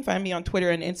 folks can find me on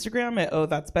Twitter and Instagram at Oh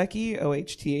That's Becky,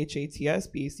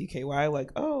 OHTHATS BECKY,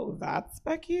 like, oh, that's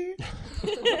Becky.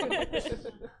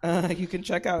 You can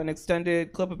check out an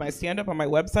extended clip of my stand-up on my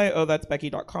website,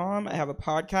 OhThat'sBecky.com. I have a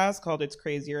podcast called It's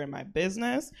Crazier in My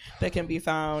Business that can be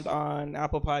found on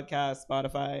Apple Podcasts,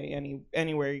 Spotify,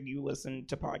 anywhere you listen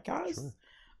to podcasts.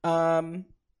 Sure.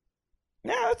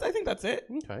 Yeah, I think that's it.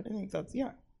 Okay. I think that's,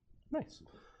 yeah. Nice.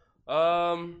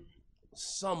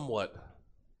 Somewhat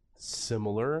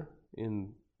similar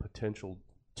in potential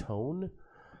tone.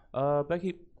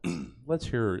 Becky, let's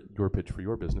hear your pitch for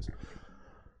your business.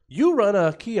 You run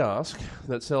a kiosk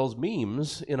that sells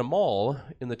memes in a mall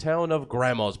in the town of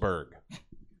Grandmasburg.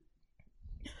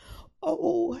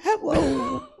 Oh,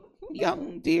 hello,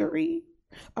 young dearie.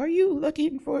 Are you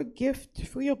looking for a gift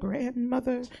for your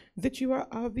grandmother that you are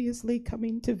obviously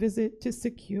coming to visit to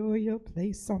secure your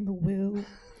place on the will?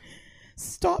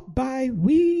 Stop by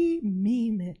We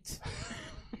Meme It.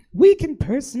 We can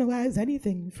personalize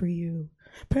anything for you.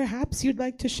 Perhaps you'd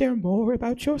like to share more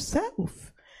about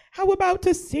yourself. How about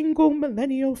a single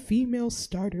millennial female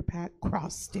starter pack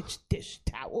cross-stitch dish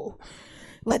towel?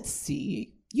 Let's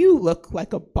see. You look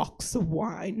like a box of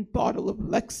wine, bottle of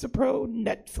Lexapro,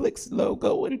 Netflix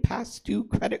logo, and past due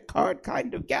credit card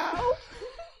kind of gal.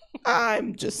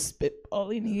 I'm just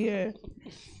spitballing here.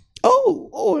 Oh,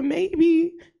 or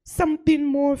maybe something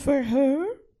more for her?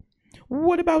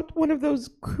 What about one of those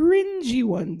cringy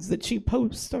ones that she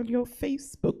posts on your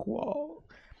Facebook wall?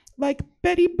 Like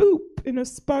Betty Boop in a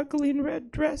sparkling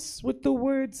red dress with the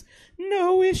words,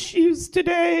 "No issues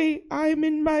today, I'm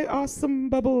in my awesome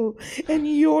bubble, and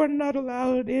you're not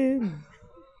allowed in."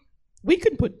 We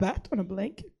can put that on a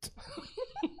blanket.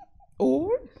 Or,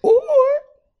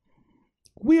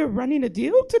 we're running a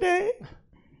deal today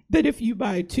that if you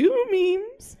buy 2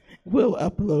 memes, we'll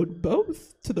upload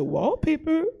both to the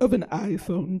wallpaper of an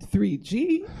iPhone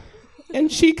 3G,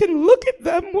 and she can look at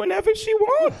them whenever she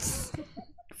wants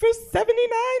for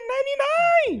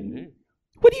 $79.99.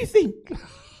 What do you think?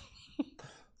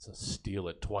 It's a steal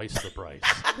at twice the price.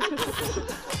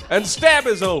 And Stab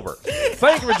is over.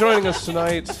 Thank you for joining us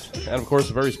tonight. And, of course,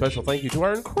 a very special thank you to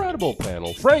our incredible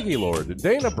panel, Frankie Lord,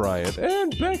 Dana Bryant,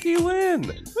 and Becky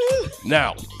Lynn.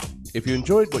 Now, if you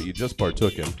enjoyed what you just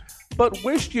partook in, but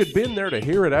wished you'd been there to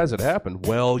hear it as it happened,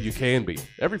 well, you can be.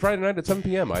 Every Friday night at 7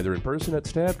 p.m., either in person at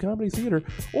Stab Comedy Theater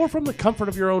or from the comfort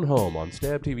of your own home on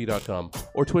stabtv.com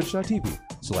or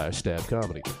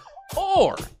twitch.tv/stabcomedy.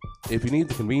 Or, if you need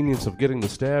the convenience of getting the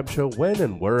Stab Show when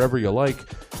and wherever you like,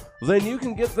 then you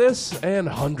can get this and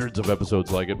hundreds of episodes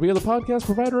like it via the podcast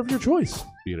provider of your choice,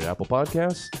 be it Apple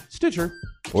Podcasts, Stitcher,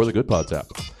 or the Good Pods app.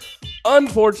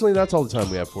 Unfortunately, that's all the time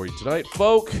we have for you tonight,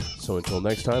 folk. So until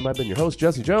next time, I've been your host,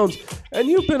 Jesse Jones, and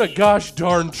you've been a gosh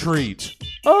darn treat.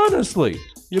 Honestly,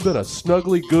 you've been a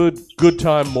snuggly good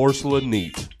time morsel of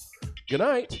neat. Good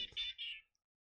night.